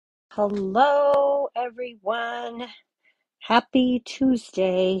Hello, everyone. Happy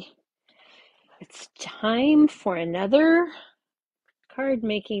Tuesday. It's time for another card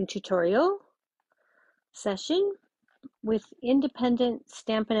making tutorial session with independent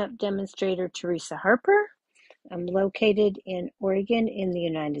Stampin' Up! Demonstrator Teresa Harper. I'm located in Oregon in the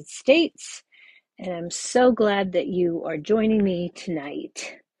United States, and I'm so glad that you are joining me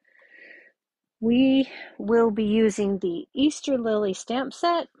tonight. We will be using the Easter Lily stamp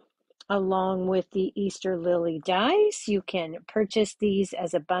set along with the Easter Lily dies. You can purchase these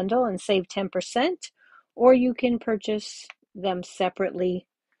as a bundle and save 10%, or you can purchase them separately.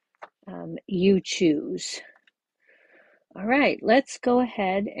 You choose. All right, let's go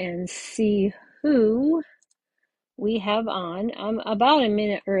ahead and see who we have on. I'm about a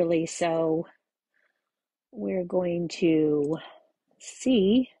minute early, so we're going to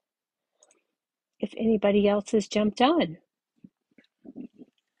see if anybody else has jumped on.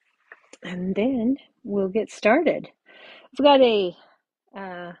 And then we'll get started. I've got a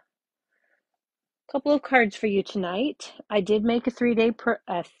couple of cards for you tonight. I did make a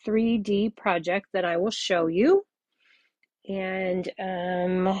 3D project that I will show you. And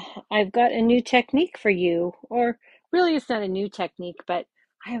I've got a new technique for you. Or really, it's not a new technique, but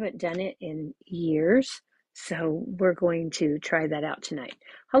I haven't done it in years. So we're going to try that out tonight.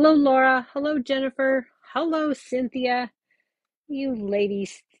 Hello, Laura. Hello, Jennifer. Hello, Cynthia. You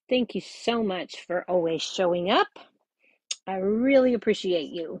ladies, thank you so much for always showing up. I really appreciate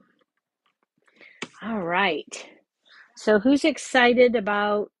you. All right. So who's excited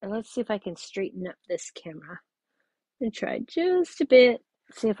about, let's see if I can straighten up this camera and try just a bit,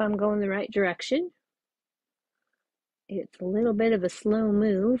 see if I'm going the right direction. It's a little bit of a slow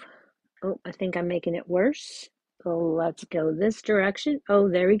move. Oh, I think I'm making it worse. Oh, let's go this direction. Oh,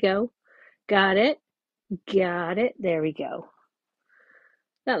 there we go. Got it. Got it. There we go.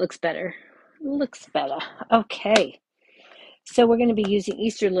 That looks better. Looks better. Okay. So we're going to be using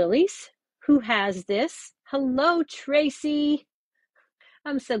Easter Lilies. Who has this? Hello, Tracy.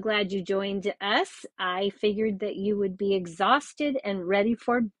 I'm so glad you joined us. I figured that you would be exhausted and ready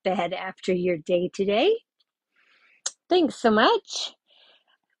for bed after your day today. Thanks so much.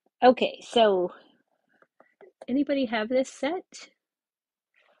 Okay, so anybody have this set?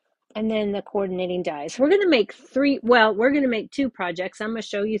 And then the coordinating dies. We're going to make we're going to make two projects. I'm going to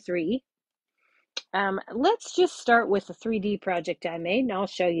show you three. Let's just start with the 3D project I made, and I'll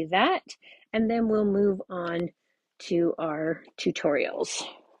show you that. And then we'll move on to our tutorials.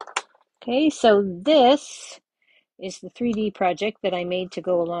 Okay, so this is the 3D project that I made to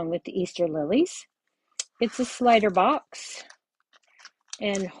go along with the Easter Lilies. It's a slider box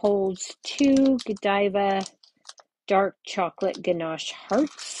and holds two Godiva dark chocolate ganache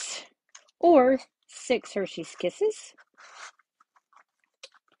hearts or 6 Hershey's Kisses.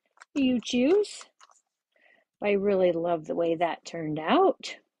 You choose. I really love the way that turned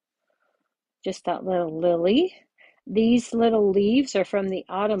out. Just that little lily. These little leaves are from the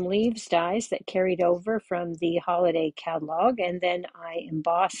autumn leaves dies that carried over from the holiday catalog, and then I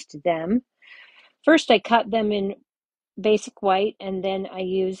embossed them. First, I cut them in basic white, and then I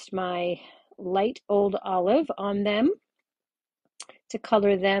used my light old olive on them to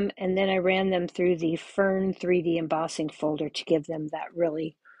color them, and then I ran them through the Fern 3D embossing folder to give them that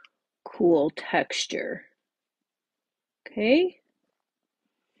really cool texture. Okay,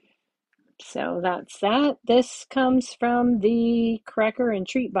 so that's that. This comes from the Cracker and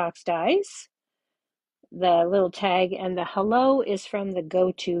Treat Box dies. The little tag and the hello is from the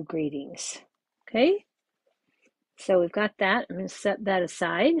go-to greetings. Okay, so we've got that. I'm going to set that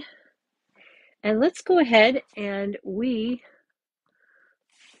aside. And let's go ahead and we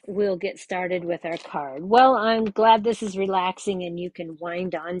will get started with our card. Well, I'm glad this is relaxing and you can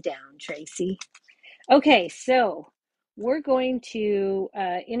wind on down, Tracy. Okay, so we're going to,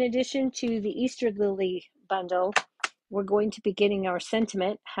 in addition to the Easter Lily bundle, we're going to be getting our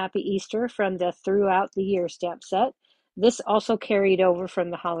sentiment, Happy Easter, from the Throughout the Year stamp set. This also carried over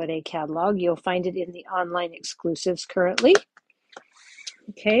from the holiday catalog. You'll find it in the online exclusives currently.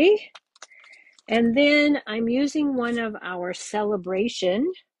 Okay, and then I'm using one of our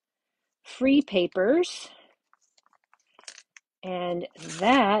celebration free papers, and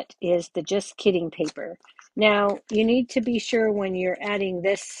that is the Just Kidding paper. Now, you need to be sure when you're adding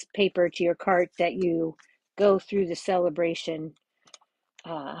this paper to your cart that you go through the celebration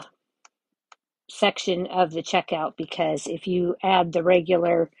section of the checkout, because if you add the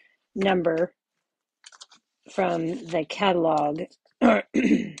regular number from the catalog,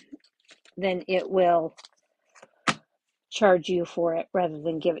 then it will charge you for it rather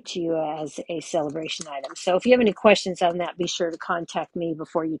than give it to you as a celebration item. So if you have any questions on that, be sure to contact me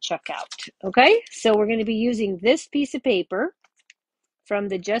before you check out. Okay, so we're going to be using this piece of paper from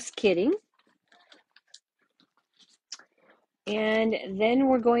the Just Kidding. And then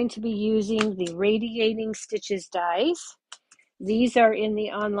we're going to be using the Radiating Stitches dies. These are in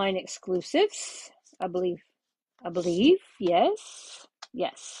the online exclusives, I believe.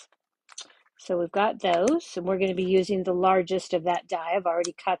 Yes. So we've got those, and we're going to be using the largest of that die. I've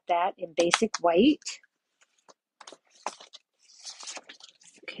already cut that in basic white.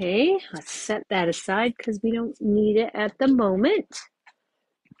 Okay, let's set that aside because we don't need it at the moment.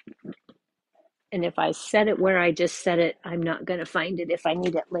 And if I set it where I just set it, I'm not going to find it if I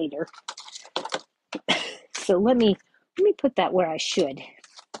need it later. So let me put that where I should.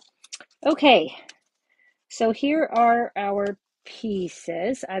 Okay, so here are our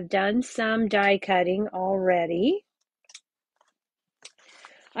pieces. I've done some die cutting already.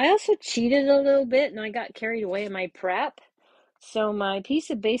 I also cheated a little bit and I got carried away in my prep. So my piece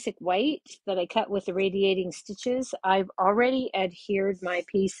of basic white that I cut with the Radiating Stitches, I've already adhered my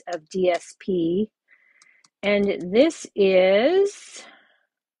piece of DSP. And this is,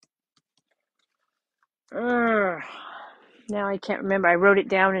 now I can't remember. I wrote it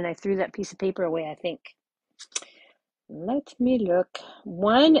down and I threw that piece of paper away, I think. Let me look.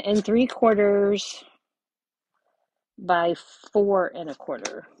 1 3/4 by 4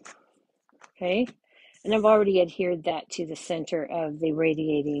 1/4. Okay. And I've already adhered that to the center of the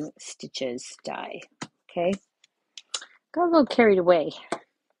Radiating Stitches die. Okay. Got a little carried away.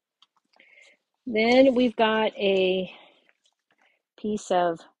 Then we've got a piece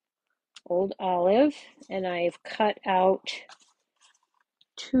of old olive, and I've cut out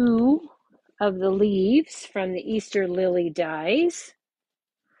 2 of the leaves from the Easter Lily dies.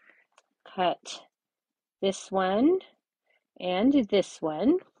 Cut this one and this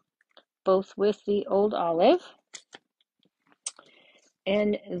one, both with the old olive.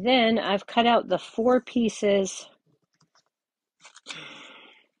 And then I've cut out the 4 pieces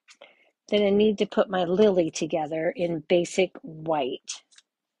that I need to put my lily together in basic white.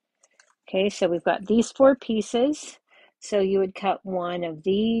 Okay, so we've got these 4 pieces. So you would cut one of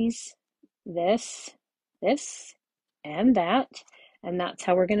these, this, and that. And that's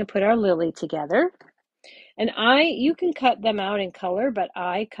how we're going to put our lily together. And you can cut them out in color, but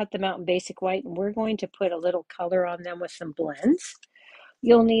I cut them out in basic white, and we're going to put a little color on them with some blends.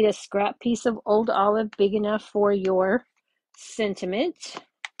 You'll need a scrap piece of old olive big enough for your sentiment.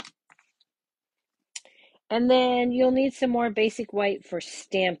 And then you'll need some more basic white for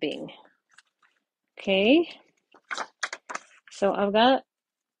stamping. Okay, so I've got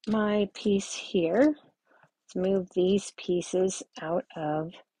my piece here. Let's move these pieces out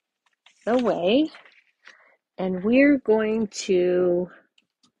of the way. And we're going to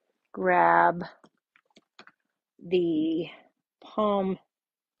grab the palm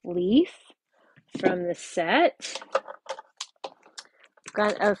leaf from the set.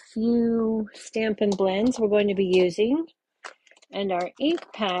 Got a few Stampin' Blends we're going to be using, and our ink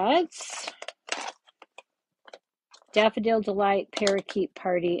pads, Daffodil Delight, Parakeet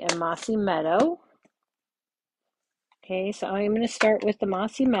Party, and Mossy Meadow. Okay, so I'm going to start with the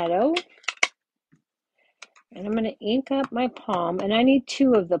Mossy Meadow, and I'm going to ink up my palm, and I need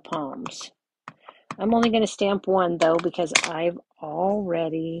 2 of the palms. I'm only going to stamp 1 though because I've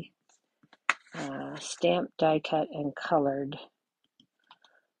already stamped, die cut, and colored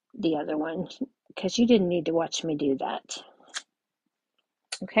the other one because you didn't need to watch me do that.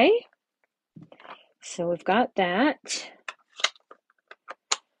 Okay, so we've got that.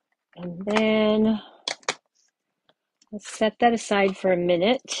 And then let's set that aside for a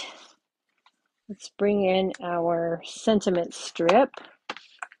minute. Let's bring in our sentiment strip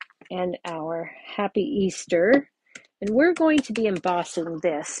and our Happy Easter. And we're going to be embossing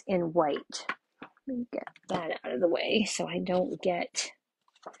this in white. Let me get that out of the way so I don't get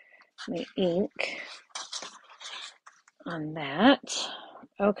my ink on that.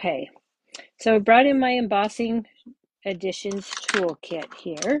 Okay, so I brought in my embossing additions toolkit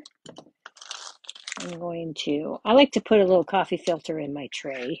here. I like to put a little coffee filter in my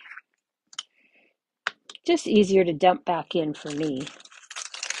tray. Just easier to dump back in for me.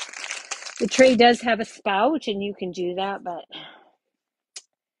 The tray does have a spout and you can do that, but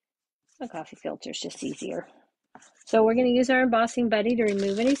a coffee filter is just easier. So we're going to use our embossing buddy to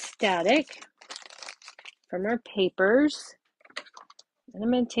remove any static from our papers. And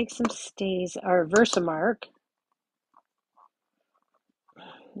I'm going to take some stays, our Versamark.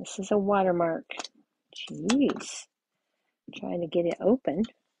 This is a watermark. Jeez, trying to get it open.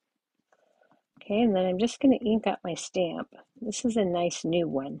 Okay, and then I'm just going to ink up my stamp. This is a nice new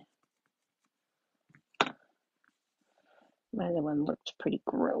one. My other one looked pretty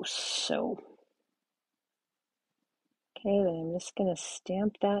gross, so. Okay, then I'm just going to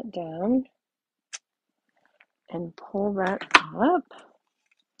stamp that down and pull that up.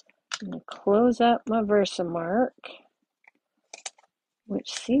 I'm going to close up my Versamark,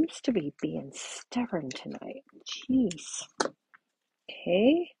 which seems to be being stubborn tonight. Jeez.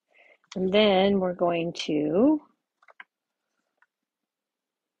 Okay, and then we're going to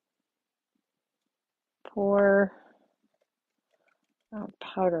pour our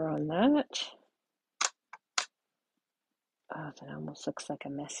powder on that. Oh, that almost looks like I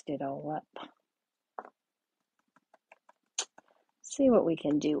messed it all up. See what we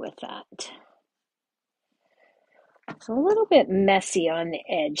can do with that. It's a little bit messy on the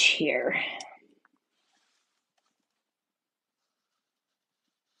edge here.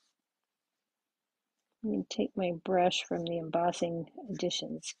 I'm going to take my brush from the Embossing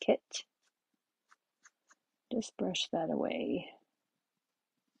Editions kit. Just brush that away.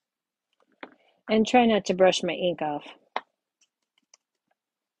 And try not to brush my ink off.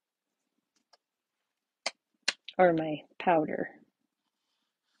 Or my powder.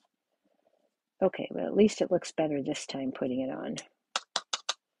 Okay, but at least it looks better this time putting it on.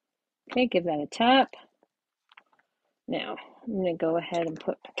 Okay, give that a tap. Now, I'm going to go ahead and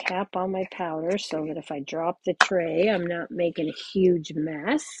put a cap on my powder so that if I drop the tray, I'm not making a huge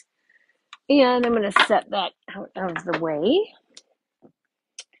mess. And I'm going to set that out of the way.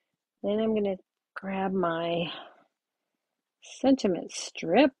 Then I'm going to grab my sentiment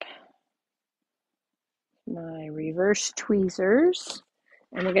strip, my reverse tweezers,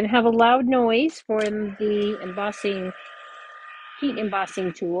 and we're going to have a loud noise for the embossing, heat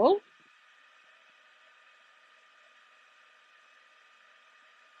embossing tool.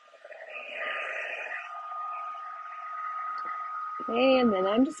 Okay, and then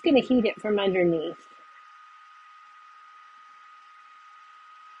I'm just going to heat it from underneath.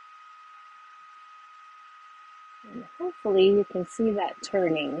 And hopefully you can see that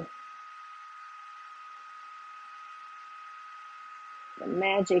turning. The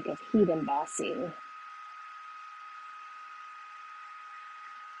magic of heat embossing.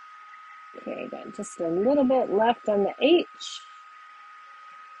 Okay, got just a little bit left on the H.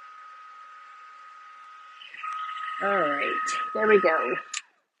 All right, there we go.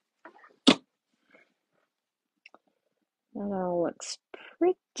 That all looks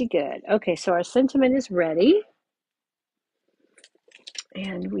pretty good. Okay, so our sentiment is ready.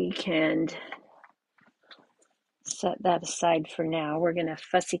 And we can set that aside for now. We're going to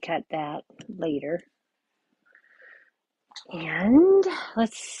fussy cut that later. And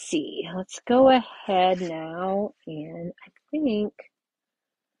let's see. Let's go ahead now. And I think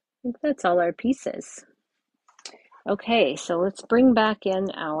that's all our pieces. Okay, so let's bring back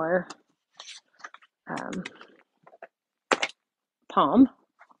in our palm.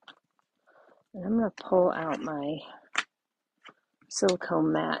 And I'm going to pull out my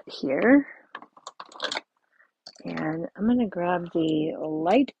silicone mat here. And I'm going to grab the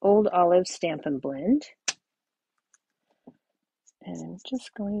light Old Olive Stampin' Blend. And I'm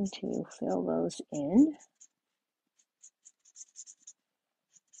just going to fill those in.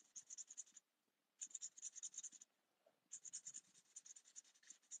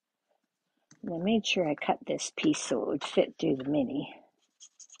 And I made sure I cut this piece so it would fit through the mini.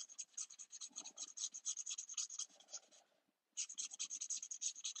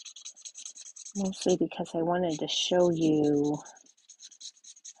 Mostly because I wanted to show you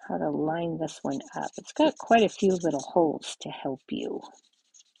how to line this one up. It's got quite a few little holes to help you.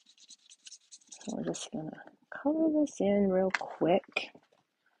 So we're just going to color this in real quick.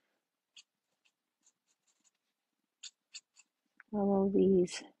 Follow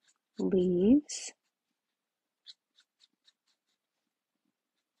these leaves.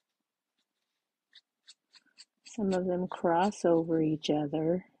 Some of them cross over each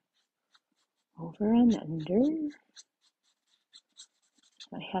other, over and under.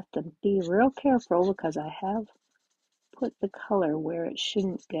 I have to be real careful because I have put the color where it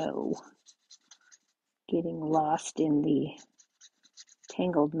shouldn't go, getting lost in the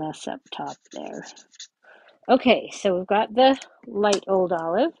tangled mess up top there. Okay, so we've got the light Old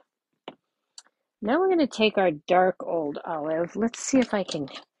Olive. Now we're going to take our dark Old Olive. Let's see if I can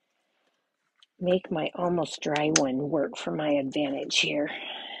make my almost dry one work for my advantage here.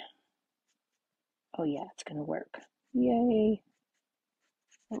 Oh yeah, it's going to work. Yay.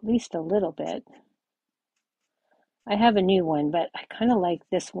 At least a little bit. I have a new one, but I kind of like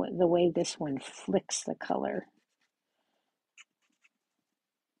this one, the way this one flicks the color.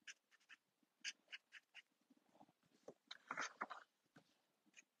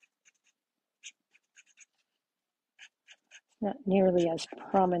 not nearly as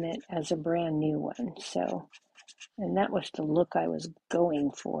prominent as a brand new one. So, and that was the look I was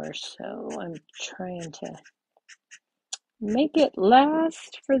going for. So I'm trying to make it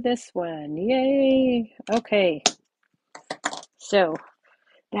last for this one. Yay! Okay, so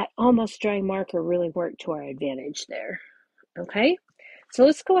that almost dry marker really worked to our advantage there. Okay, so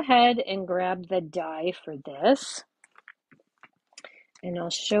let's go ahead and grab the die for this. And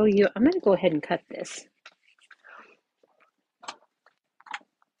I'll show you, I'm going to go ahead and cut this.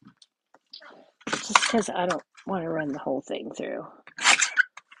 Just because I don't want to run the whole thing through.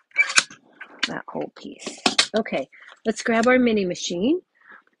 That whole piece. Okay, let's grab our mini machine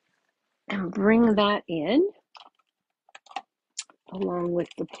and bring that in along with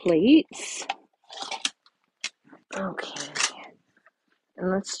the plates. Okay,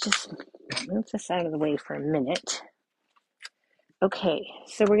 and let's just move this out of the way for a minute. Okay,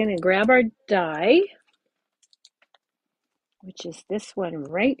 so we're going to grab our die, which is this one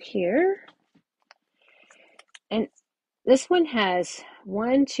right here. And this one has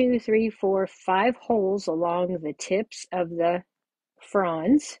 1, 2, 3, 4, 5 holes along the tips of the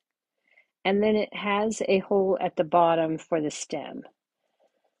fronds. And then it has a hole at the bottom for the stem.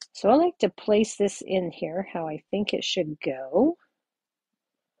 So I like to place this in here how I think it should go.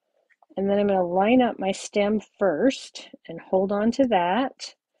 And then I'm going to line up my stem first and hold on to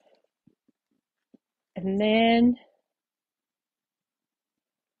that. And then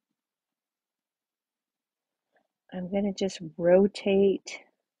I'm going to just rotate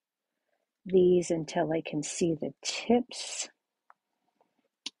these until I can see the tips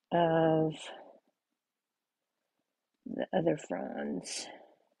of the other fronds.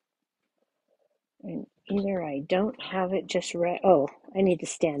 And either I don't have it just right. Oh, I need to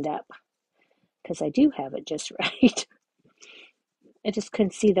stand up because I do have it just right. I just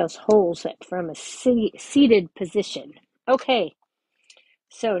couldn't see those holes from a seated position. Okay,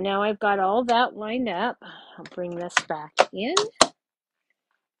 so now I've got all that lined up. I'll bring this back in.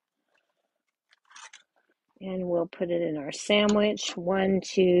 And we'll put it in our sandwich. 1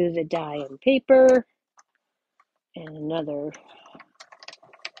 to the die and paper. And another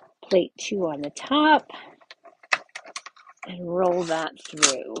plate 2 on the top. And roll that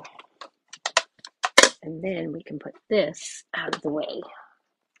through. And then we can put this out of the way.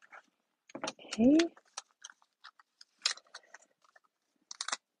 Okay.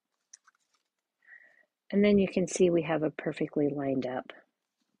 And then you can see we have a perfectly lined up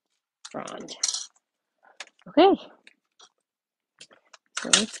frond. Okay. So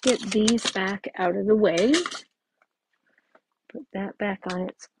let's get these back out of the way. Put that back on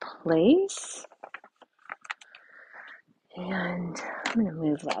its place. And I'm going to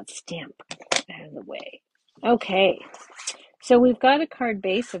move that stamp out of the way. Okay. So we've got a card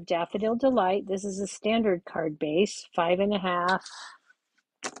base of Daffodil Delight. This is a standard card base, 5.5.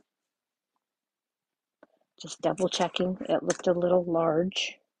 Just double checking. It looked a little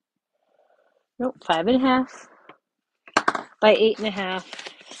large. Nope, 5.5 by 8.5,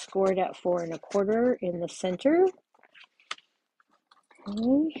 scored at 4.25 in the center.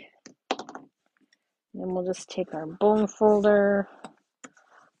 Okay. Then we'll just take our bone folder,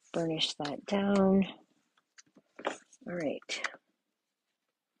 burnish that down. All right.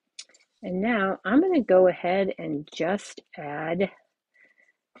 And now I'm going to go ahead and just add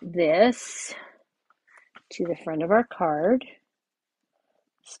this to the front of our card.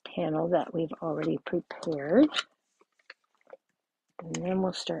 This panel that we've already prepared. And then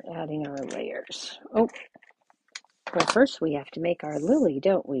we'll start adding our layers. Oh, well, first we have to make our lily,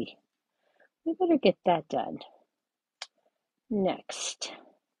 don't we? We better get that done. Next,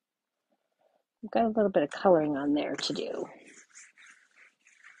 we've got a little bit of coloring on there to do.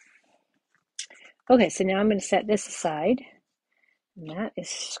 Okay, so now I'm going to set this aside. And that is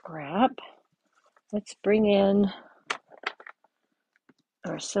scrap. Let's bring in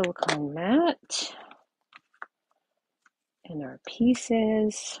our silicone mat and our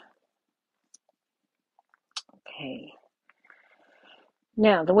pieces. Okay.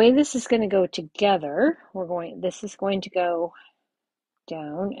 Now, the way this is going to go together, this is going to go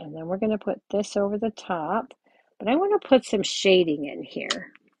down, and then we're going to put this over the top. But I want to put some shading in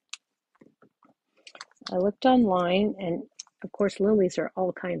here. I looked online, and of course, lilies are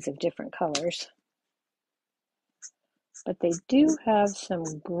all kinds of different colors. But they do have some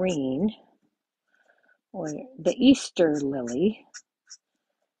green, or the Easter lily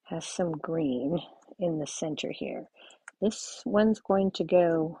has some green in the center here. This one's going to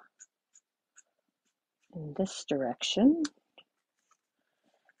go in this direction.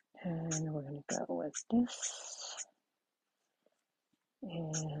 And we're going to go with this.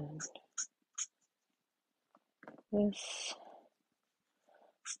 And this.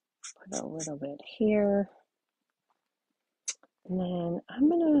 Put a little bit here. And then I'm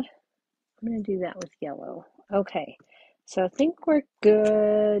gonna do that with yellow. Okay, so I think we're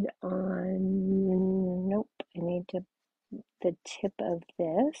good on, nope, I need the tip of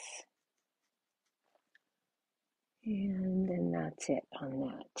this. And then that's it on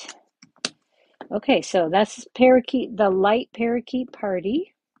that. Okay, so that's parakeet, the light parakeet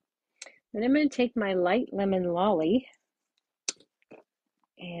party. Then I'm going to take my light lemon lolly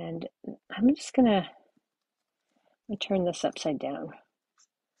and I'm just going to turn this upside down.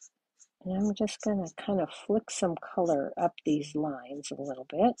 And I'm just going to kind of flick some color up these lines a little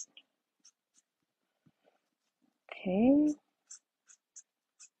bit. Okay.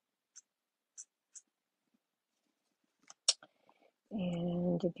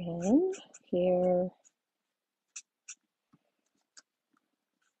 And again, here.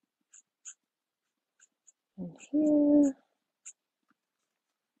 And here.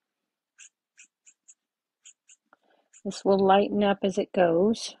 This will lighten up as it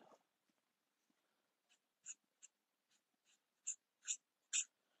goes.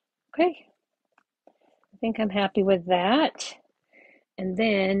 Okay. I think I'm happy with that. And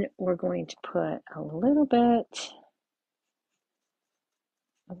then we're going to put a little bit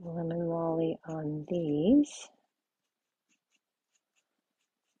of lemon lolly on these.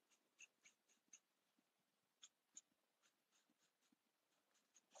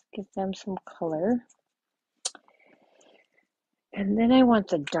 Give them some color. And then I want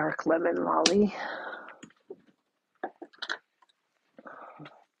the dark lemon lolly.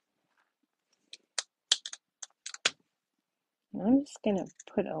 And I'm just going to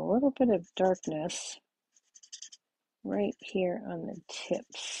put a little bit of darkness right here on the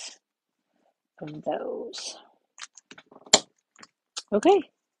tips of those. Okay,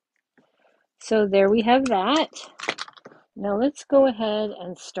 so there we have that. Now let's go ahead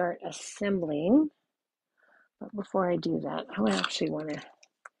and start assembling. But before I do that, I'm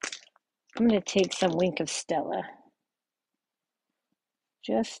going to take some Wink of Stella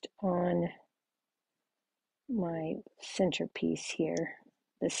just on my centerpiece here,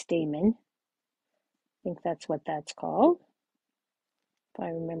 the stamen. I think that's what that's called, if I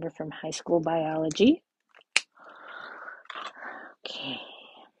remember from high school biology. Okay.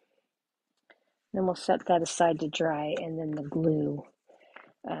 Then we'll set that aside to dry, and then the glue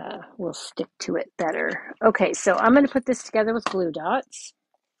will stick to it better. Okay, so I'm going to put this together with glue dots.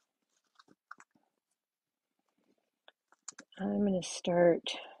 I'm going to start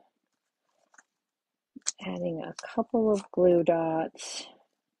adding a couple of glue dots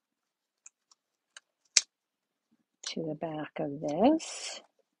to the back of this.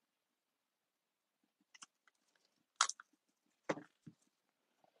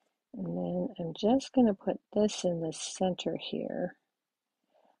 And then I'm just going to put this in the center here,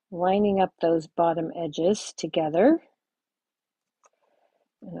 lining up those bottom edges together.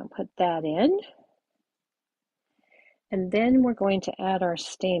 And I'll put that in. And then we're going to add our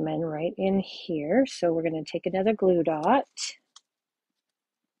stamen right in here. So we're going to take another glue dot.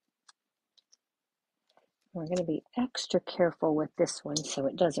 We're going to be extra careful with this one so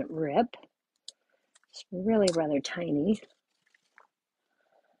it doesn't rip. It's really rather tiny.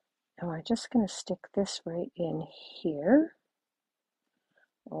 And we're just going to stick this right in here,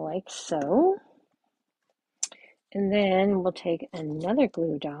 like so. And then we'll take another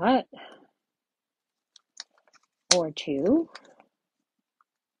glue dot or two.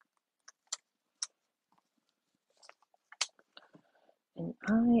 And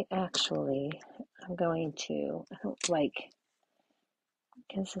I'm going to, I don't like,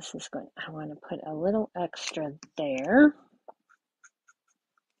 because this is going, I want to put a little extra there.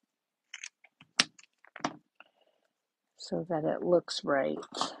 So that it looks right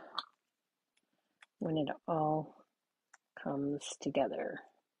when it all comes together.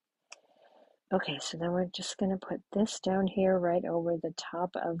 Okay, so then we're just going to put this down here right over the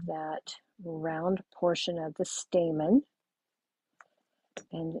top of that round portion of the stamen.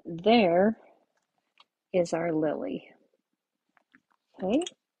 And there is our lily. Okay.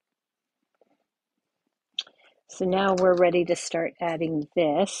 So now we're ready to start adding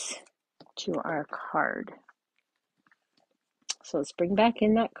this to our card. So let's bring back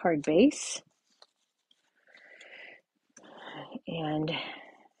in that card base. And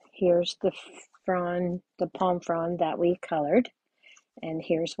here's the frond, the palm frond that we colored. And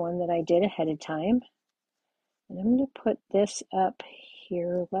here's one that I did ahead of time. And I'm going to put this up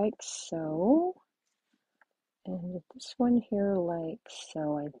here like so. And this one here like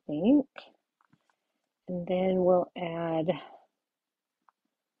so, I think. And then we'll add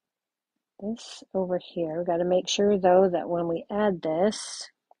this over here. Got to make sure though that when we add this,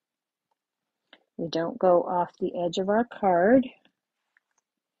 we don't go off the edge of our card.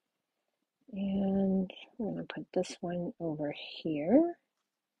 And I'm going to put this one over here.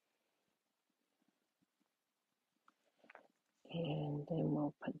 And then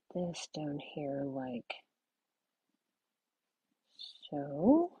we'll put this down here like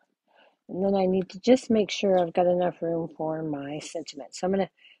so. And then I need to just make sure I've got enough room for my sentiment. So I'm going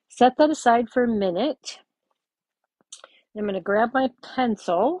to set that aside for a minute. I'm going to grab my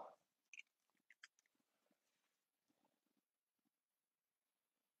pencil.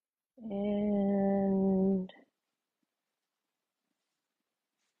 And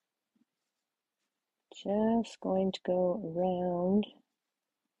just going to go around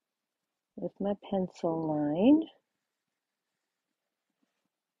with my pencil line.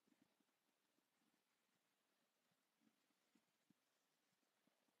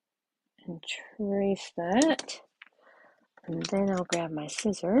 And trace that. And then I'll grab my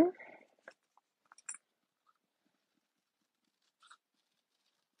scissor.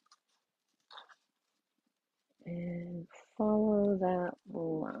 And follow that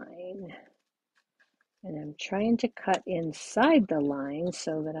line. And I'm trying to cut inside the line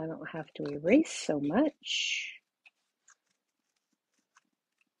so that I don't have to erase so much.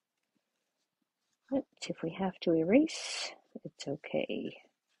 But if we have to erase, it's okay.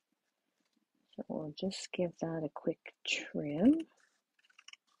 So we'll just give that a quick trim.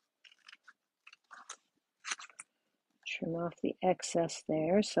 Trim off the excess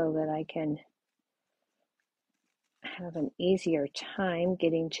there so that I can have an easier time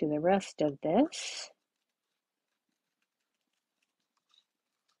getting to the rest of this.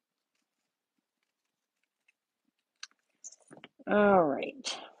 All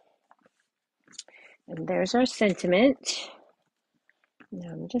right. And there's our sentiment. Now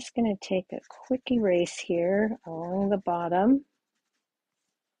I'm just going to take a quick erase here along the bottom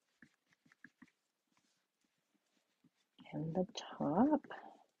and the top.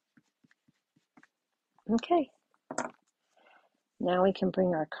 Okay. Now we can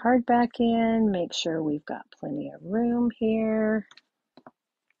bring our card back in, make sure we've got plenty of room here.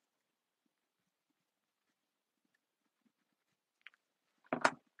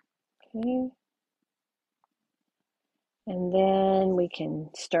 Okay. And then we can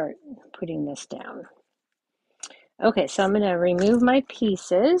start putting this down. Okay, so I'm going to remove my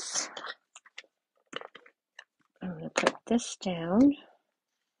pieces. I'm going to put this down.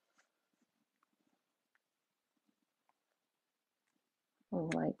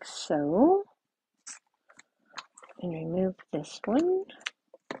 Like so. And remove this one.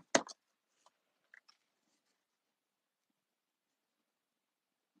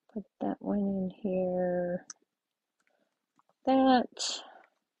 Put that one in here. That.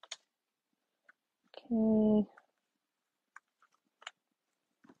 Okay.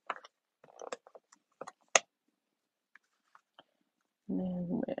 And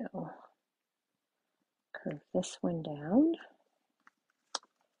then we'll curve this one down.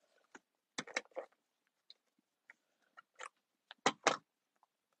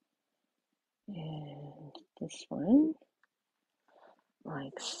 And this one,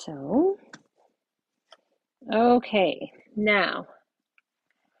 like so. Okay, now I'm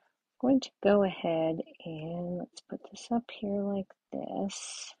going to go ahead and let's put this up here like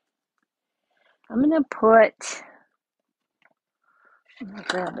this. I'm going to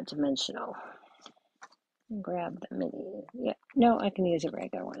grab a dimensional. Grab the mini. Yeah, no, I can use a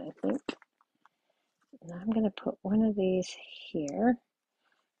regular one, I think. And I'm going to put one of these here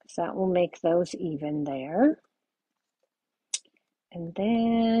because that will make those even there. And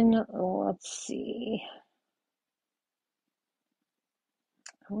then, let's see.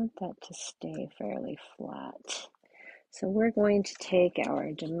 I want that to stay fairly flat. So we're going to take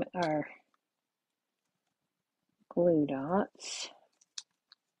our glue dots.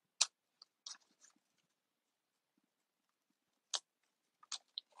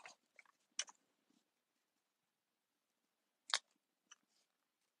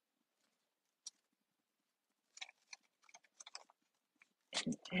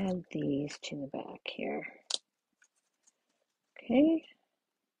 And add these to the back here. Okay.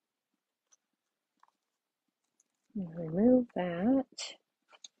 Remove that.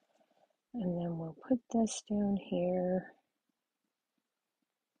 And then we'll put this down here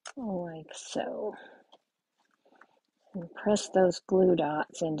like so. And press those glue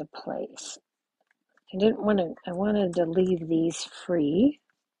dots into place. I wanted to leave these free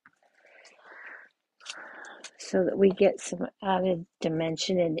so that we get some added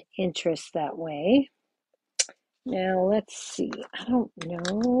dimension and interest that way. Now let's see. I don't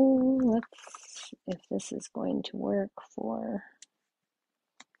know if this is going to work for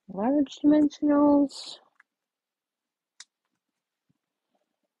large dimensionals.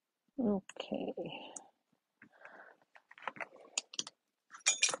 Okay.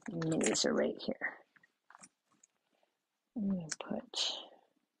 Minis are right here. I'm going to put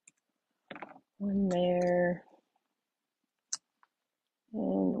one there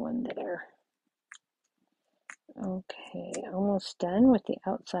and one there. Okay, almost done with the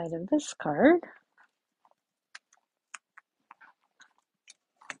outside of this card.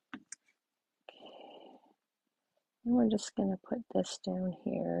 And we're just going to put this down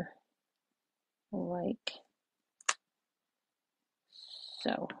here like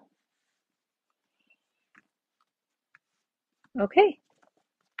so. Okay.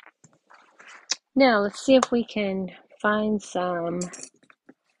 Now let's see if we can find some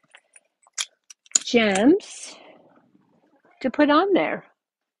gems to put on there.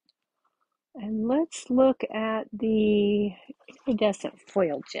 And let's look at the iridescent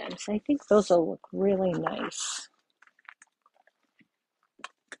foil gems. I think those will look really nice.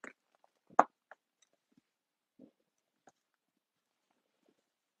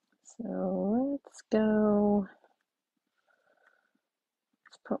 So let's go,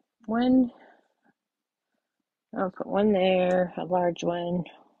 let's put one, I'll put one there, a large one,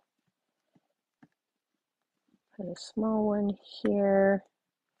 put a small one here,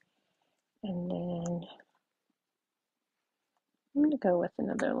 and then I'm going to go with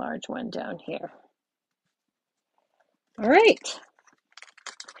another large one down here. All right,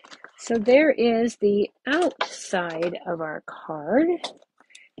 so there is the outside of our card.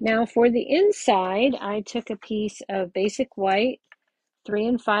 Now for the inside, I took a piece of basic white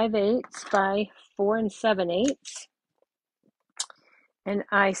 3 5/8 by 4 7/8, and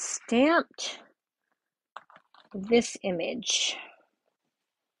I stamped this image,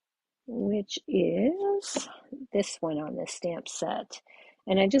 which is this one on the stamp set.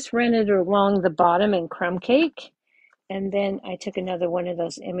 And I just ran it along the bottom in crumb cake, and then I took another one of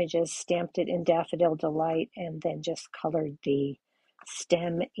those images, stamped it in Daffodil Delight, and then just colored the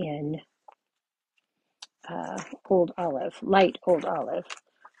stem in Old Olive, light Old Olive.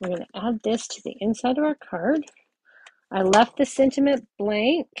 We're going to add this to the inside of our card. I left the sentiment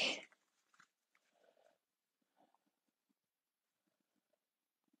blank.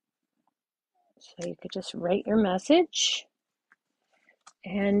 So you could just write your message.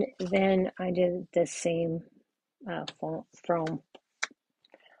 And then I did the same from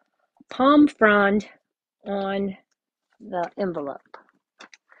palm frond on the envelope.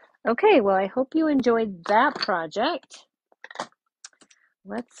 Okay, well, I hope you enjoyed that project.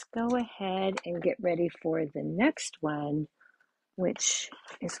 Let's go ahead and get ready for the next one, which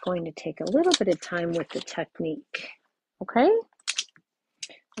is going to take a little bit of time with the technique. Okay,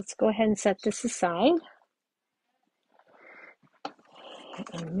 let's go ahead and set this aside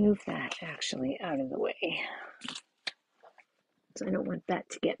and move that actually out of the way. So I don't want that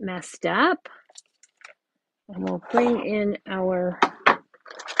to get messed up. And we'll bring in our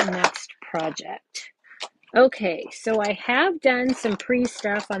next project. Okay, so I have done some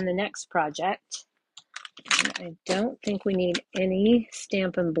pre-stuff on the next project. And I don't think we need any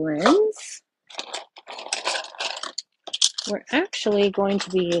Stampin' Blends. We're actually going to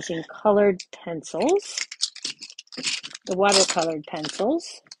be using colored pencils, the watercolored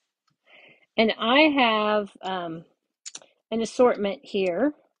pencils. And I have an assortment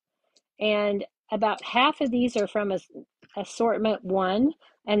here, and about half of these are from assortment 1,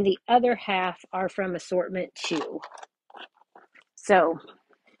 and the other half are from assortment 2. So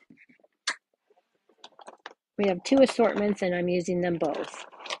we have 2 assortments, and I'm using them both.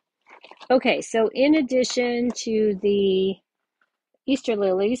 Okay, so in addition to the Easter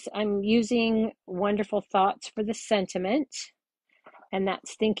Lilies, I'm using Wonderful Thoughts for the sentiment, and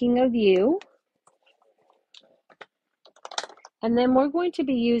that's thinking of you. And then we're going to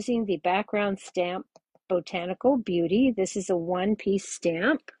be using the background stamp Botanical Beauty. This is a 1-piece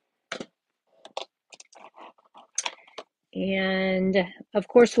stamp. And of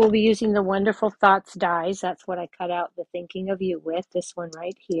course, we'll be using the Wonderful Thoughts dies. That's what I cut out the Thinking of You with, this one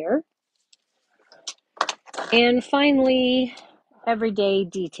right here. And finally, Everyday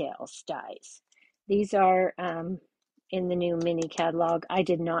Details dies. These are in the new mini catalog. I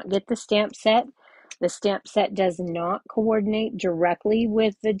did not get the stamp set. The stamp set does not coordinate directly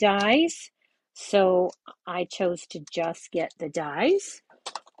with the dies, so I chose to just get the dies.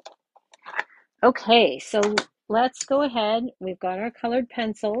 Okay, so let's go ahead. We've got our colored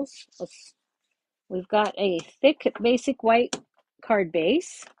pencils. We've got a thick basic white card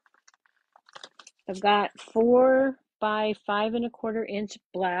base. I've got 4 by 5 1/4 inch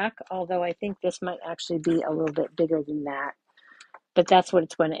black, although I think this might actually be a little bit bigger than that. but that's what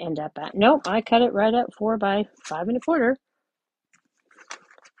it's going to end up at. Nope, I cut it right at 4 by 5 1/4.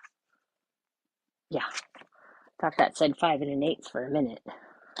 Yeah, thought that said 5 1/8 for a minute.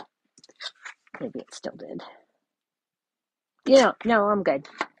 Maybe it still did. Yeah, no, I'm good.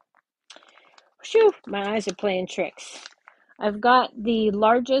 Shoo, my eyes are playing tricks. I've got the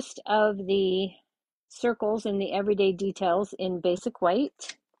largest of the circles in the everyday details in basic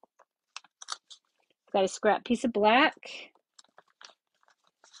white. Got a scrap piece of black.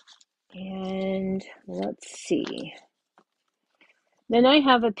 And let's see. Then I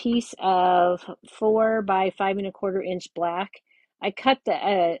have a piece of 4 by 5 1/4 inch black. I cut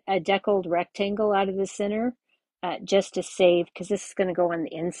a deckled rectangle out of the center just to save, because this is going to go on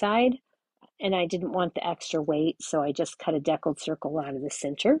the inside, and I didn't want the extra weight, so I just cut a deckled circle out of the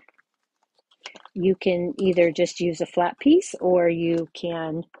center. You can either just use a flat piece, or you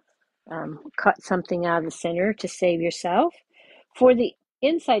can cut something out of the center to save yourself. For the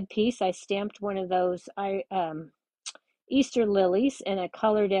inside piece, I stamped one of those Easter Lilies, and I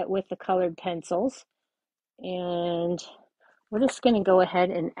colored it with the colored pencils. And we're just going to go ahead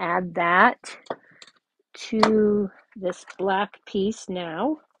and add that to this black piece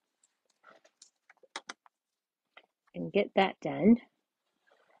now and get that done.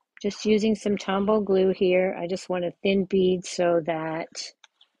 Just using some Tombow glue here. I just want a thin bead so that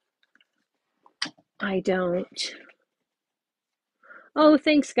I don't... Oh,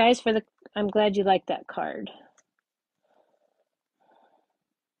 thanks guys for the... I'm glad you liked that card.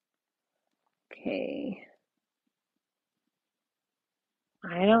 Okay.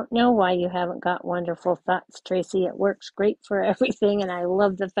 I don't know why you haven't got wonderful thoughts, Tracy. It works great for everything, and I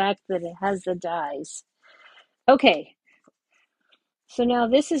love the fact that it has the dies. Okay, so now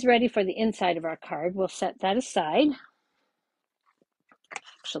this is ready for the inside of our card. We'll set that aside.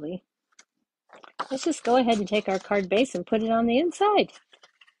 Actually, let's just go ahead and take our card base and put it on the inside.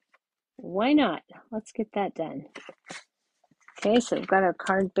 Why not? Let's get that done. Okay, so we've got our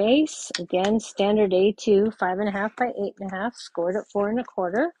card base. Again, standard A2, 5 1/2 by 8 1/2, scored at 4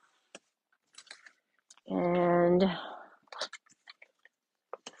 1/4. And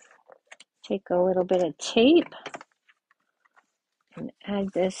take a little bit of tape and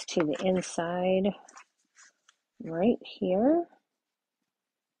add this to the inside right here.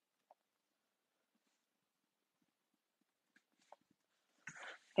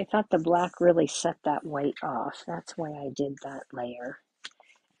 I thought the black really set that white off. That's why I did that layer.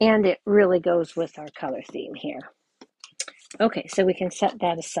 And it really goes with our color theme here. Okay, so we can set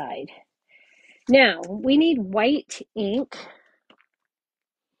that aside. Now, we need white ink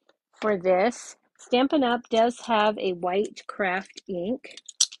for this. Stampin' Up! Does have a white craft ink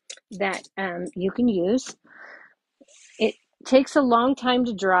that you can use. It takes a long time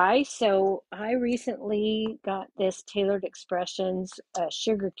to dry, so I recently got this Tailored Expressions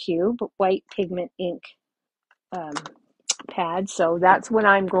Sugar Cube white pigment ink pad, so that's what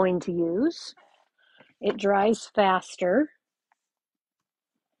I'm going to use. It dries faster.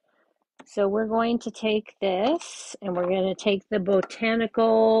 So we're going to take this, and we're going to take the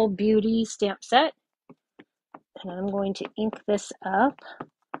Botanical Beauty stamp set, and I'm going to ink this up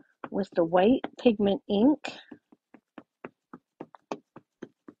with the white pigment ink.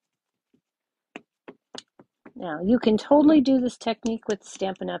 Now, you can totally do this technique with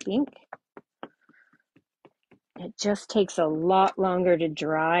Stampin' Up! Ink. It just takes a lot longer to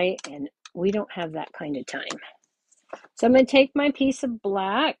dry, and we don't have that kind of time. So I'm going to take my piece of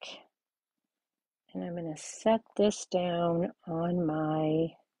black, and I'm going to set this down on my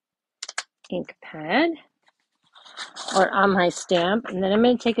ink pad, or on my stamp, and then I'm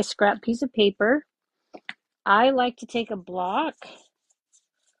going to take a scrap piece of paper. I like to take a block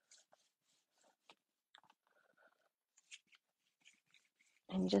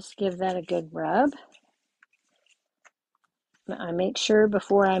and just give that a good rub. I make sure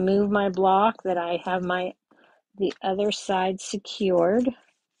before I move my block that I have the other side secured,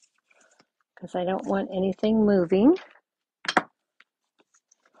 because I don't want anything moving.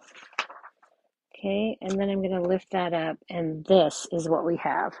 Okay, and then I'm going to lift that up, and this is what we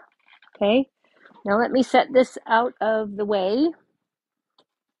have. Okay, now let me set this out of the way,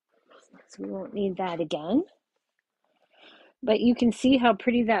 so we won't need that again. But you can see how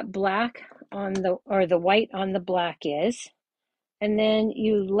pretty that black on the white on the black is. And then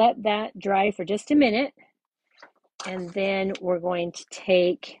you let that dry for just a minute, and then we're going to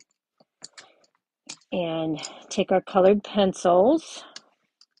take our colored pencils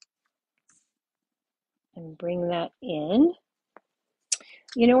and bring that in.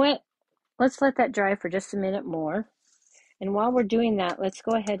 You know what? Let's let that dry for just a minute more. And while we're doing that, let's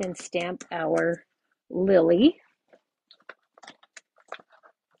go ahead and stamp our lily.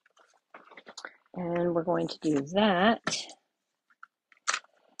 And we're going to do that.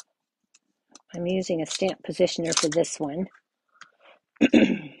 I'm using a stamp positioner for this one.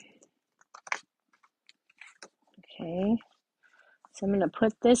 Okay, so I'm going to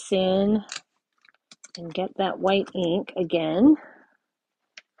put this in and get that white ink again.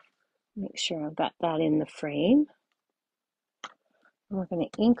 Make sure I've got that in the frame. And we're going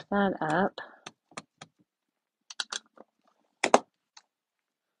to ink that up.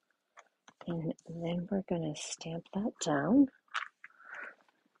 And then we're going to stamp that down.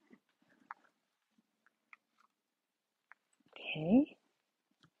 Okay.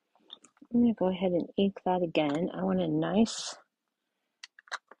 I'm going to go ahead and ink that again. I want a nice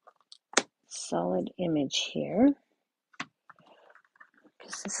solid image here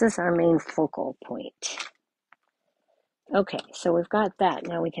because this is our main focal point. Okay, so we've got that.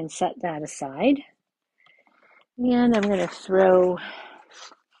 Now we can set that aside. And I'm going to throw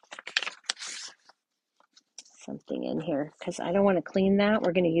something in here because I don't want to clean that.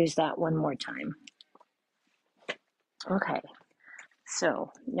 We're going to use that one more time. Okay,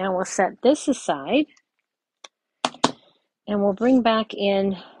 so now we'll set this aside and we'll bring back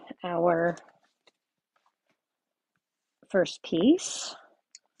in our first piece.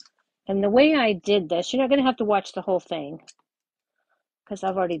 And the way I did this, you're not going to have to watch the whole thing because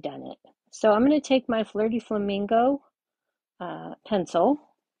I've already done it. So I'm going to take my Flirty Flamingo pencil,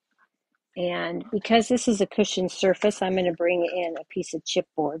 and because this is a cushioned surface, I'm going to bring in a piece of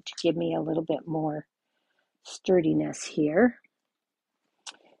chipboard to give me a little bit more sturdiness here.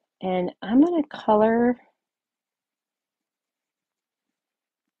 And I'm going to color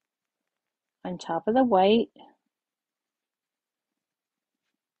on top of the white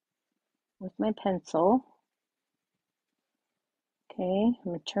with my pencil. Okay, I'm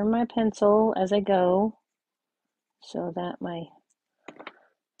going to turn my pencil as I go so that my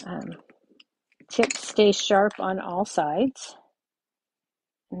tips stay sharp on all sides.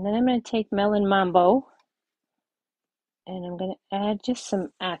 And then I'm going to take Melon Mambo and I'm going to add just some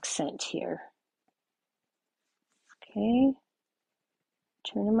accent here. Okay,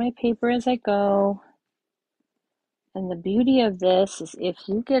 turning my paper as I go. And the beauty of this is if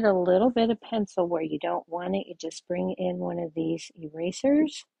you get a little bit of pencil where you don't want it, you just bring in one of these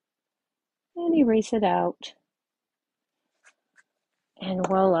erasers and erase it out. And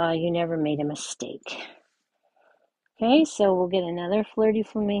voila, you never made a mistake. Okay, so we'll get another Flirty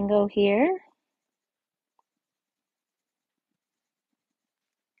Flamingo here.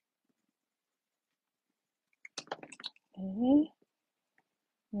 Okay,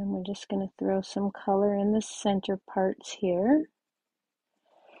 and we're just going to throw some color in the center parts here.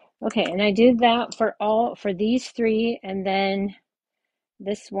 Okay, and I did that for these three and then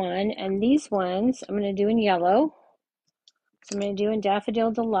this one. And these ones I'm going to do in yellow. So I'm going to do in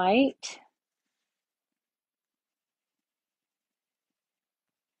Daffodil Delight.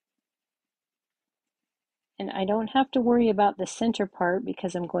 And I don't have to worry about the center part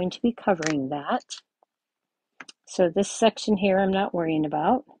because I'm going to be covering that. So this section here I'm not worrying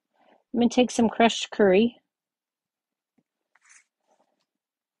about. I'm going to take some crushed curry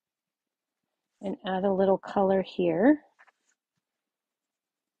and add a little color here.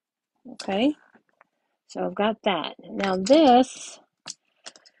 Okay, so I've got that. Now this,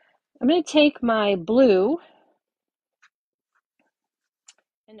 I'm going to take my blue,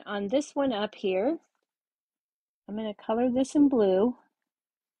 and on this one up here, I'm going to color this in blue.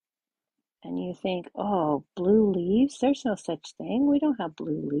 And you think, oh, blue leaves? There's no such thing. We don't have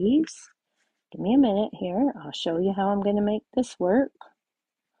blue leaves. Give me a minute here. I'll show you how I'm going to make this work.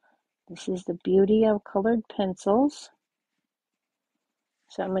 This is the beauty of colored pencils.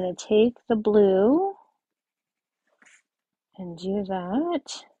 So I'm going to take the blue and do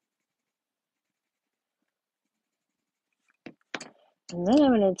that. And then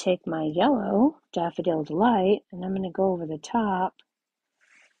I'm going to take my yellow, Daffodil Delight, and I'm going to go over the top.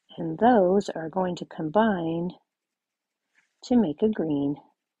 And those are going to combine to make a green.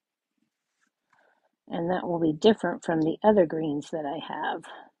 And that will be different from the other greens that I have.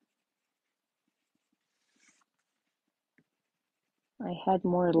 I had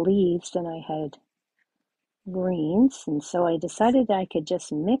more leaves than I had greens, and so I decided I could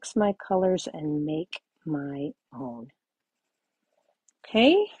just mix my colors and make my own.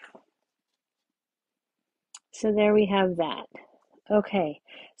 Okay, so there we have that. Okay,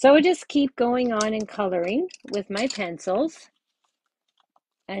 so I would just keep going on and coloring with my pencils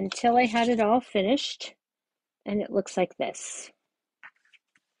until I had it all finished, and it looks like this.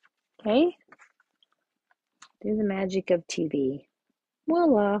 Okay, through the magic of TV.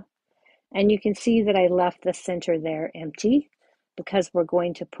 Voila. And you can see that I left the center there empty. because we're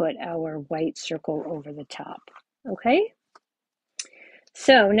going to put our white circle over the top. Okay,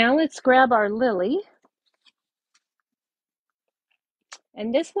 so now let's grab our lily.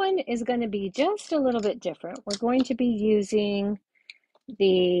 And this one is going to be just a little bit different. We're going to be using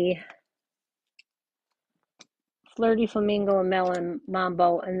the Flirty Flamingo and Melon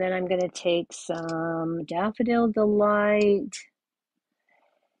Mambo, and then I'm going to take some Daffodil Delight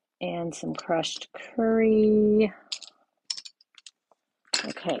and some crushed curry.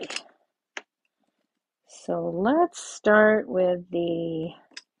 Okay, so let's start with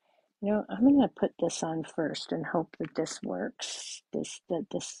I'm going to put this on first and hope that this works, that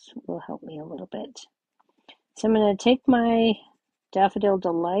this will help me a little bit. So I'm going to take my Daffodil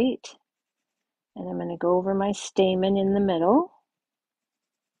Delight and I'm going to go over my stamen in the middle.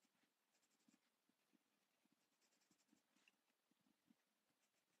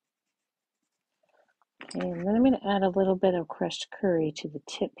 Okay, and then I'm going to add a little bit of crushed curry to the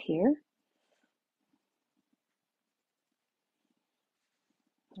tip here.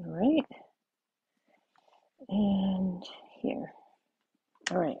 All right. And here.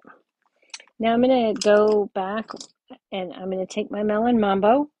 All right. Now I'm going to go back and I'm going to take my Melon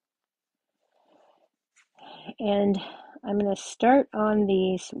Mambo and I'm going to start on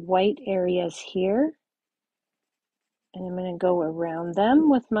these white areas here. And I'm going to go around them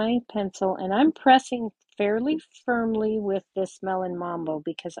with my pencil, and I'm pressing fairly firmly with this Melon Mambo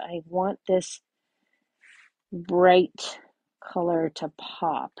because I want this bright color to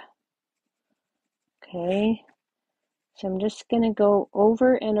pop. Okay, so I'm just going to go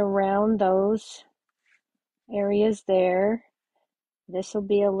over and around those areas there. This will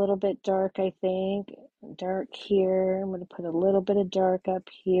be a little bit dark, I think. Dark here. I'm going to put a little bit of dark up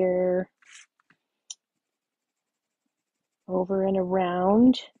here. Over and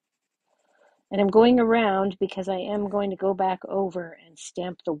around. And I'm going around because I am going to go back over and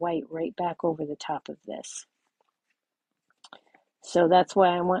stamp the white right back over the top of this. So that's why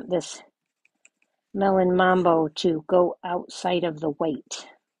I want this Melon Mambo to go outside of the white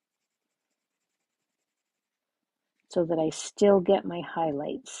so that I still get my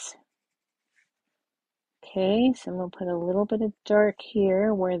highlights. Okay, so I'm going to put a little bit of dark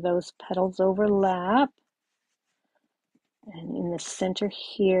here where those petals overlap. And in the center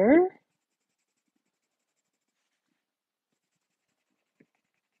here.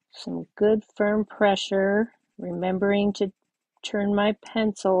 Some good firm pressure, remembering to turn my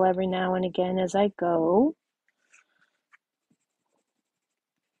pencil every now and again as I go.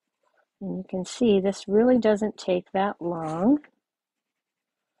 And you can see this really doesn't take that long.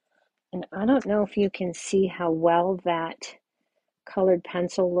 And I don't know if you can see how well that colored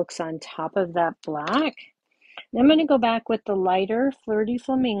pencil looks on top of that black. Now I'm going to go back with the lighter Flirty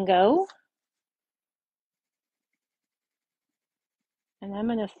Flamingo. And I'm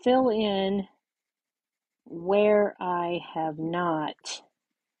going to fill in where I have not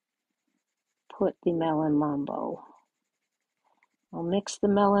put the Melon Mambo. I'll mix the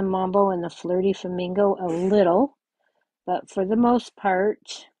Melon Mambo and the Flirty Flamingo a little, but for the most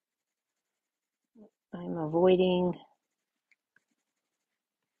part, I'm avoiding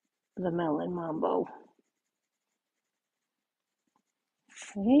the Melon Mambo.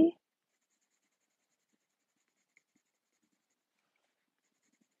 Okay.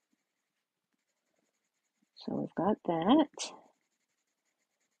 So we've got that.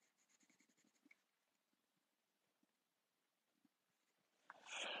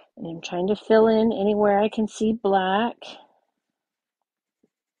 And I'm trying to fill in anywhere I can see black.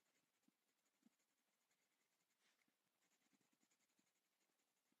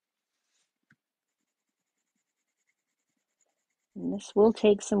 And this will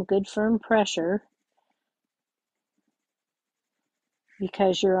take some good firm pressure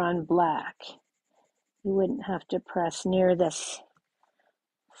because you're on black. You wouldn't have to press near this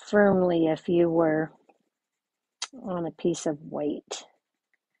firmly if you were on a piece of white.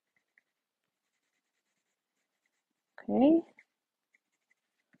 Okay.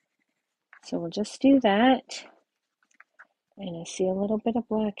 So we'll just do that. And I see a little bit of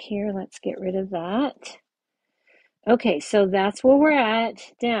black here. Let's get rid of that. Okay, so that's where we're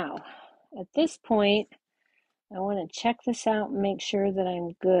at now. At this point, I want to check this out and make sure that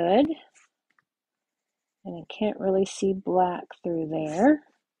I'm good. And I can't really see black through there.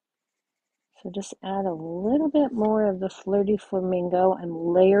 So just add a little bit more of the Flirty Flamingo. I'm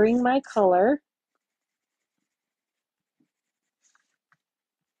layering my color.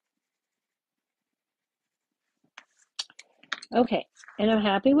 Okay, and I'm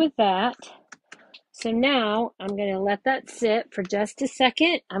happy with that. So now I'm going to let that sit for just a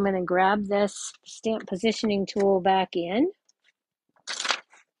second. I'm going to grab this stamp positioning tool back in.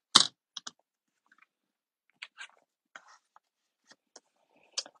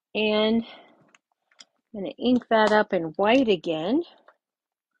 And I'm going to ink that up in white again,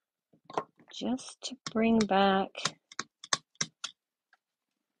 just to bring back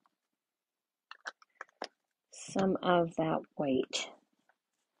some of that white.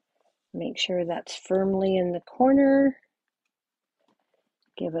 Make sure that's firmly in the corner.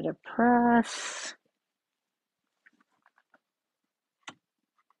 Give it a press.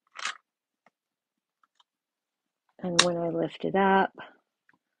 And when I lift it up,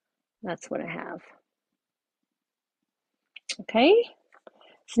 that's what I have. Okay,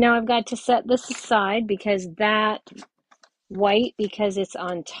 so now I've got to set this aside because that white, because it's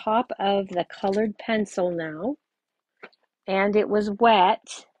on top of the colored pencil now, and it was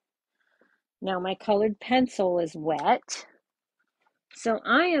wet. Now my colored pencil is wet. So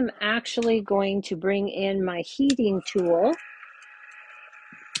I am actually going to bring in my heating tool.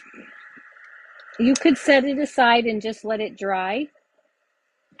 You could set it aside and just let it dry,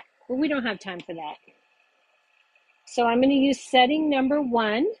 but we don't have time for that. So I'm going to use setting number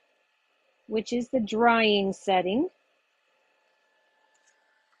 1, which is the drying setting.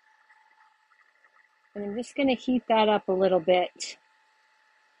 And I'm just going to heat that up a little bit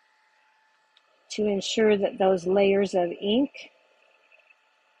to ensure that those layers of ink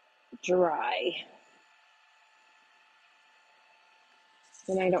dry.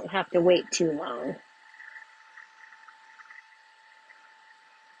 Then I don't have to wait too long.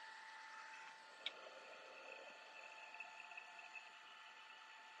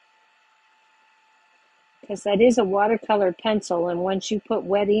 Because that is a watercolor pencil, and once you put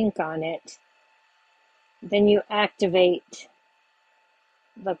wet ink on it, then you activate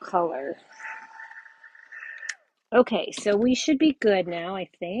the color. Okay, so we should be good now, I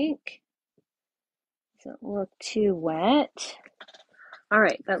think. Doesn't look too wet. All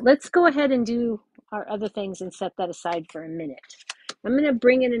right, but let's go ahead and do our other things and set that aside for a minute. I'm going to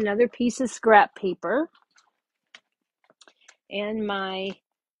bring in another piece of scrap paper and my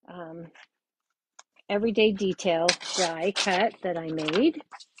everyday detail die cut that I made.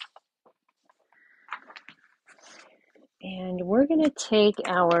 And we're going to take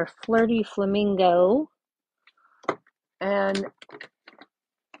our Flirty Flamingo and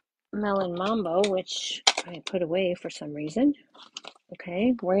Melon Mambo, which I put away for some reason.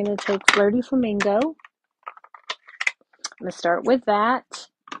 Okay, we're going to take Flirty Flamingo. I'm going to start with that.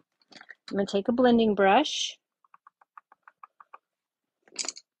 I'm going to take a blending brush.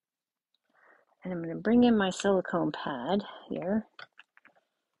 And I'm going to bring in my silicone pad here.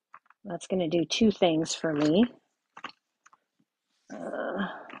 That's going to do 2 things for me.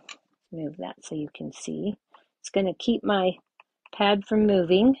 Move that so you can see. It's going to keep my pad from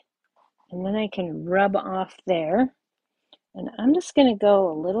moving. And then I can rub off there. And I'm just going to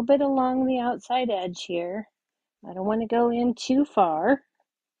go a little bit along the outside edge here. I don't want to go in too far,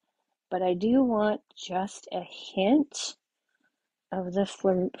 but I do want just a hint of the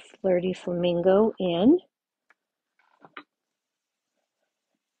Flirty Flamingo in.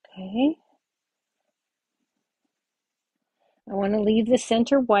 Okay. I want to leave the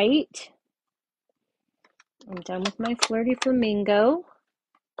center white. I'm done with my Flirty Flamingo.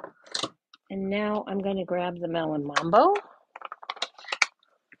 And now I'm going to grab the Melon Mambo.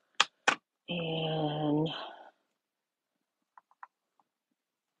 And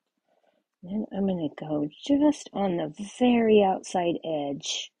then I'm going to go just on the very outside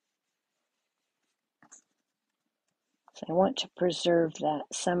edge. So I want to preserve that,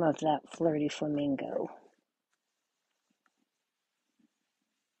 some of that Flirty Flamingo,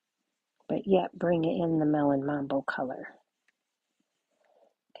 but yet bring in the Melon Mambo color.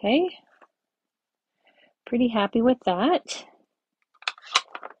 Okay, pretty happy with that.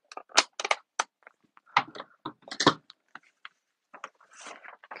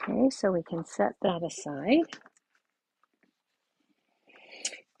 Okay, so we can set that aside.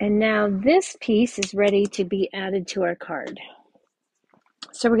 And now this piece is ready to be added to our card.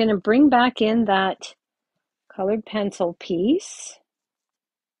 So we're going to bring back in that colored pencil piece.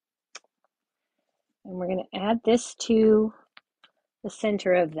 And we're going to add this to the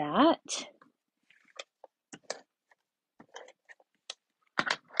center of that.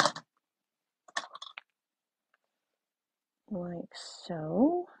 Like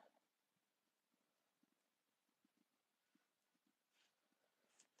so.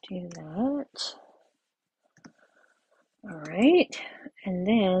 Do that. All right. And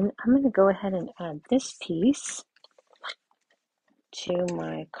then I'm going to go ahead and add this piece to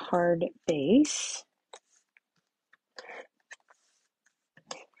my card base.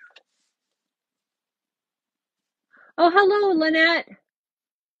 Oh, hello, Lynette.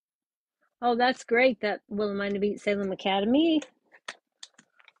 Oh, that's great. That Willamina Beach Salem Academy.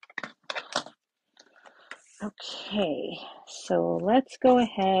 Okay, so let's go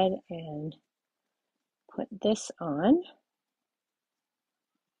ahead and put this on.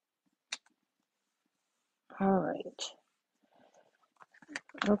 All right.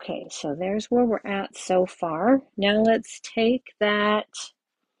 Okay, so there's where we're at so far. Now let's take that.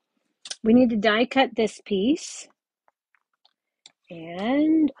 We need to die cut this piece.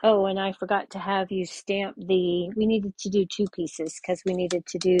 And, oh, and I forgot to have you stamp we needed to do two pieces because we needed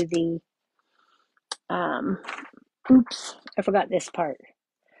to do oops, I forgot this part.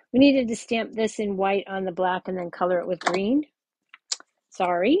 We needed to stamp this in white on the black and then color it with green.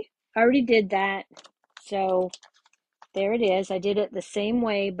 Sorry, I already did that. So there it is. I did it the same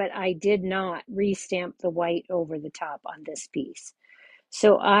way, but I did not re-stamp the white over the top on this piece.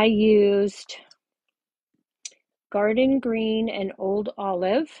 So I used Garden Green and Old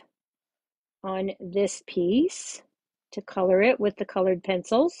Olive on this piece to color it with the colored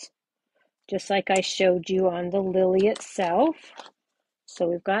pencils, just like I showed you on the lily itself. So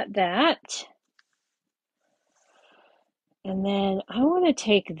we've got that. And then I want to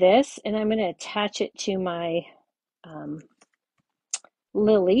take this and I'm going to attach it to my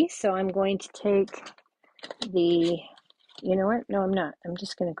lily. So I'm going to take you know what? No, I'm not. I'm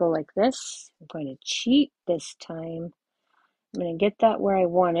just going to go like this. I'm going to cheat this time. I'm going to get that where I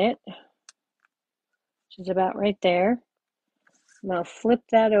want it, which is about right there. I'm going to flip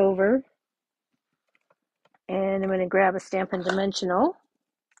that over and I'm going to grab a Stampin' Dimensional.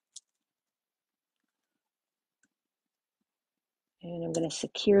 And I'm going to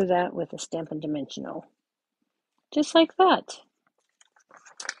secure that with a Stampin' Dimensional. Just like that.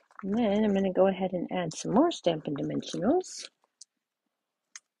 And then I'm going to go ahead and add some more Stampin' Dimensionals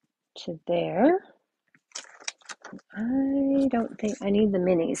to there. I don't think I need the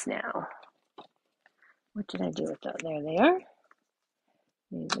minis now. What did I do with those? There they are.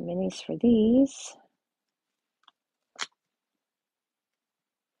 Need the minis for these.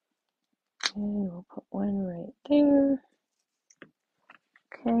 And we'll put one right there.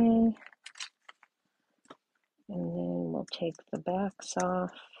 Okay. And then we'll take the backs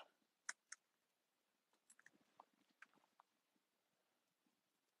off.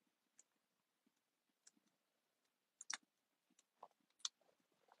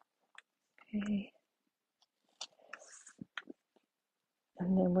 Okay.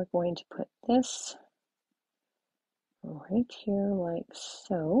 And then we're going to put this right here like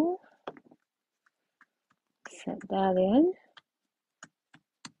so. Set that in.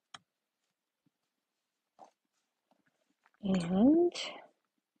 And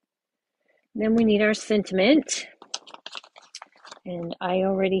then we need our sentiment. And I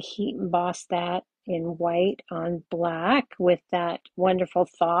already heat embossed that in white on black with that wonderful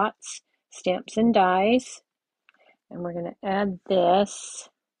Thoughts, Stamps and Dies. And we're going to add this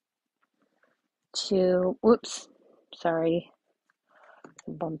to, whoops, sorry,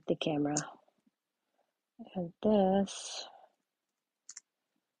 bumped the camera. Add this.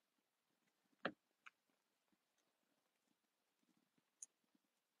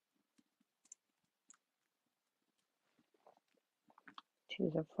 To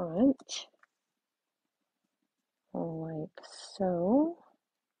the front, like so.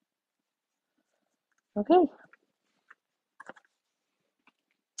 Okay.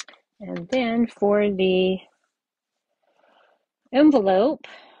 And then for the envelope,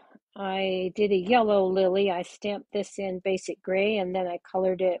 I did a yellow lily. I stamped this in basic gray and then I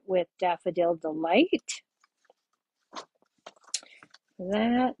colored it with Daffodil Delight.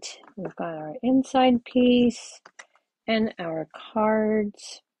 That, we've got our inside piece and our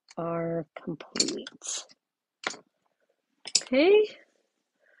cards are complete. Okay.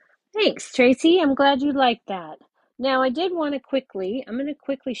 Thanks, Tracy. I'm glad you liked that. Now, I did want to I'm going to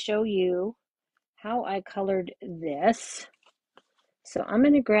quickly show you how I colored this. So I'm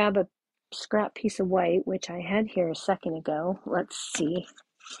going to grab a scrap piece of white, which I had here a second ago. Let's see.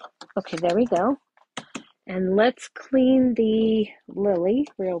 Okay, there we go. And let's clean the lily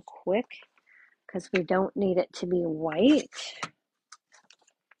real quick because we don't need it to be white.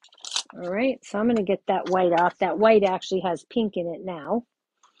 All right, so I'm going to get that white off. That white actually has pink in it now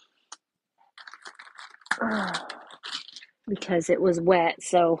because it was wet.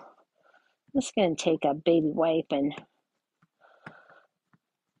 So I'm just going to take a baby wipe and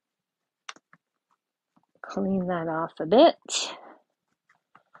clean that off a bit.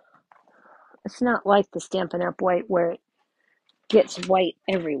 It's not like the Stampin' Up! White where it gets white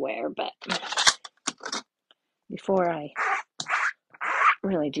everywhere, but before I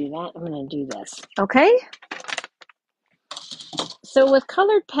really do that, I'm going to do this. Okay? So with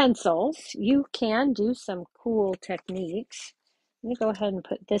colored pencils, you can do some cool techniques. Let me go ahead and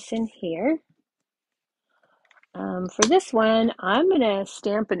put this in here. For this one, I'm going to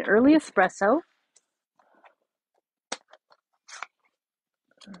stamp an early espresso.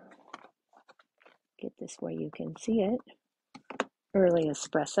 Get this where you can see it. Early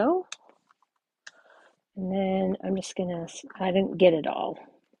espresso. And then I'm just going to, I didn't get it all.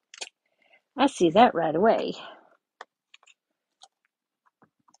 I see that right away.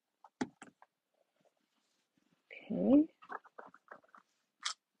 Okay.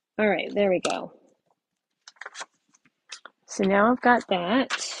 All right, there we go. So now I've got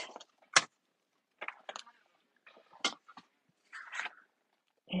that.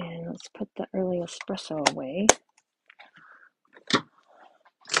 And let's put the early espresso away.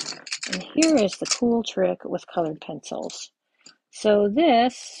 And here is the cool trick with colored pencils. So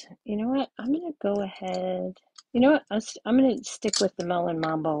this, you know what, I'm going to go ahead. You know what, I'm going to stick with the Melon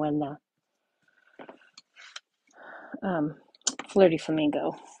Mambo and the Flirty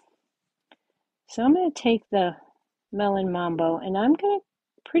Flamingo. So I'm going to take the Melon Mambo and I'm going to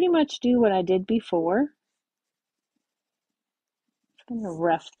pretty much do what I did before. I'm going to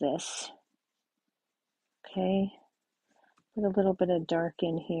rough this. Okay, put a little bit of dark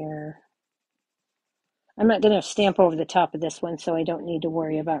in here. I'm not going to stamp over the top of this one, so I don't need to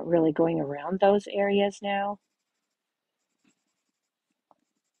worry about really going around those areas now.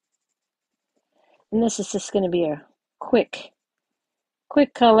 And this is just going to be a quick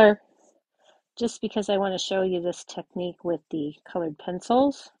color, just because I want to show you this technique with the colored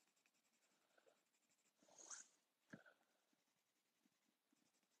pencils.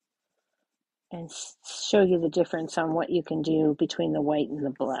 And show you the difference on what you can do between the white and the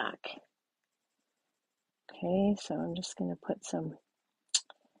black. Okay, so I'm just going to put some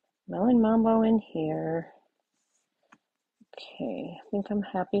Melon Mambo in here. Okay, I think I'm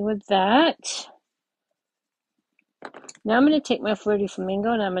happy with that. Now I'm going to take my Flirty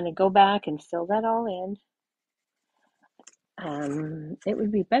Flamingo and I'm going to go back and fill that all in. It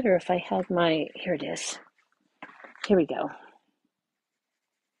would be better if I had my, here it is. Here we go.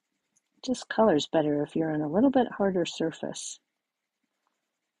 Just colors better if you're on a little bit harder surface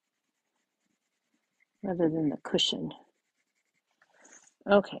rather than the cushion.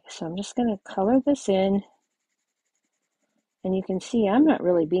 Okay, so I'm just going to color this in. And you can see I'm not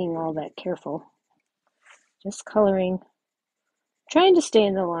really being all that careful. Just coloring, trying to stay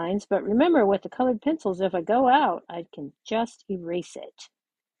in the lines. But remember, with the colored pencils, if I go out, I can just erase it.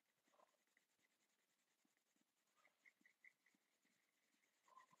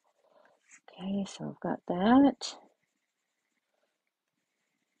 Okay, so I've got that.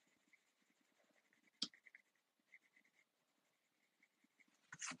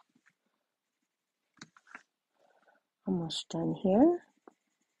 Almost done here.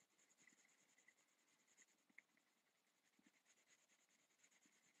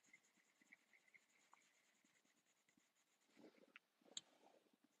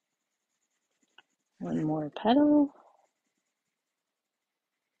 One more petal.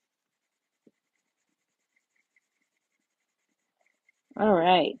 All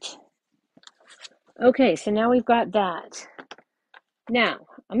right. Okay, so now we've got that. Now,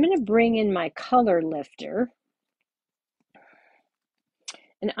 I'm going to bring in my color lifter.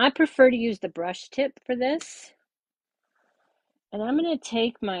 And I prefer to use the brush tip for this. And I'm going to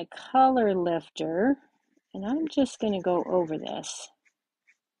take my color lifter and I'm just going to go over this.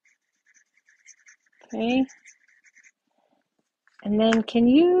 Okay. And then can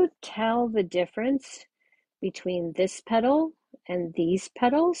you tell the difference between this petal and these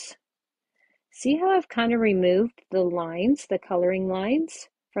petals? See how I've kind of removed the lines, the coloring lines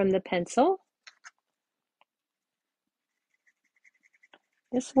from the pencil?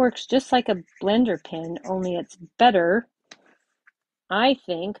 This works just like a blender pen, only it's better, I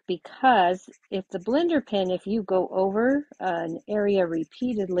think, because if the blender pen, if you go over an area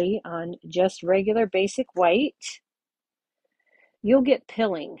repeatedly on just regular basic white, you'll get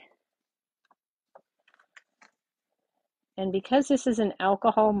pilling. And because this is an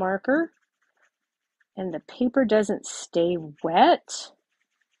alcohol marker and the paper doesn't stay wet,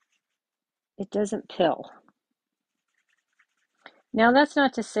 it doesn't pill. Now, that's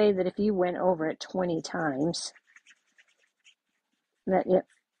not to say that if you went over it 20 times, that it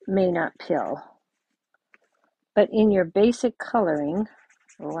may not pill. But in your basic coloring,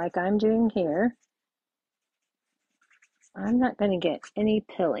 like I'm doing here, I'm not going to get any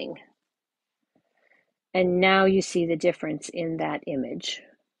pilling. And now you see the difference in that image.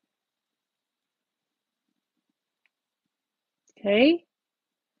 Okay?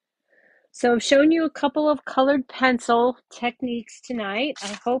 So I've shown you a couple of colored pencil techniques tonight.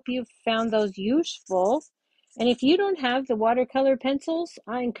 I hope you've found those useful. And if you don't have the watercolor pencils,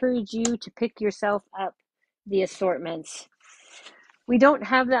 I encourage you to pick yourself up the assortments. We don't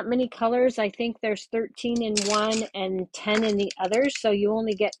have that many colors. I think there's 13 in one and 10 in the other, so you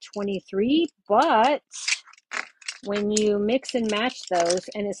only get 23. But when you mix and match those,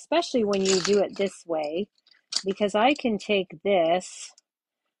 and especially when you do it this way, because I can take this,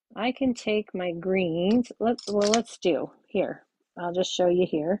 I can take my greens. Let's do here. I'll just show you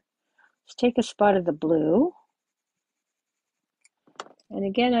here. Let's take a spot of the blue. And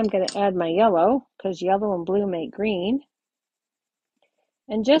again, I'm going to add my yellow because yellow and blue make green.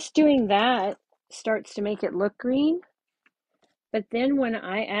 And just doing that starts to make it look green. But then when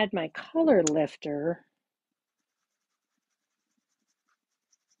I add my color lifter,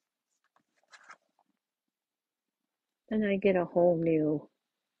 then I get a whole new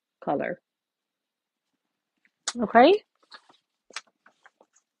color. Okay?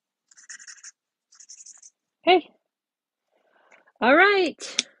 Okay. All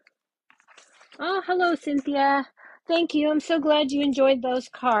right. Oh, hello, Cynthia. Thank you. I'm so glad you enjoyed those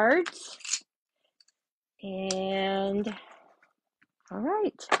cards. And all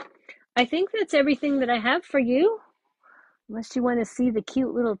right. I think that's everything that I have for you. Unless you want to see the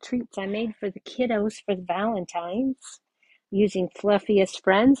cute little treats I made for the kiddos for the Valentine's using Fluffiest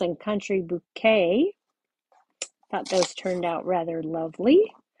Friends and Country Bouquet. Thought those turned out rather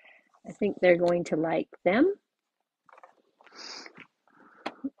lovely. I think they're going to like them.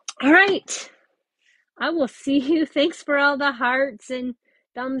 All right. I will see you. Thanks for all the hearts and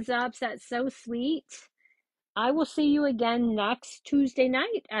thumbs ups. That's so sweet. I will see you again next Tuesday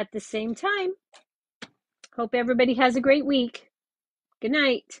night at the same time. Hope everybody has a great week. Good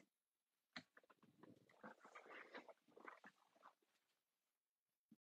night.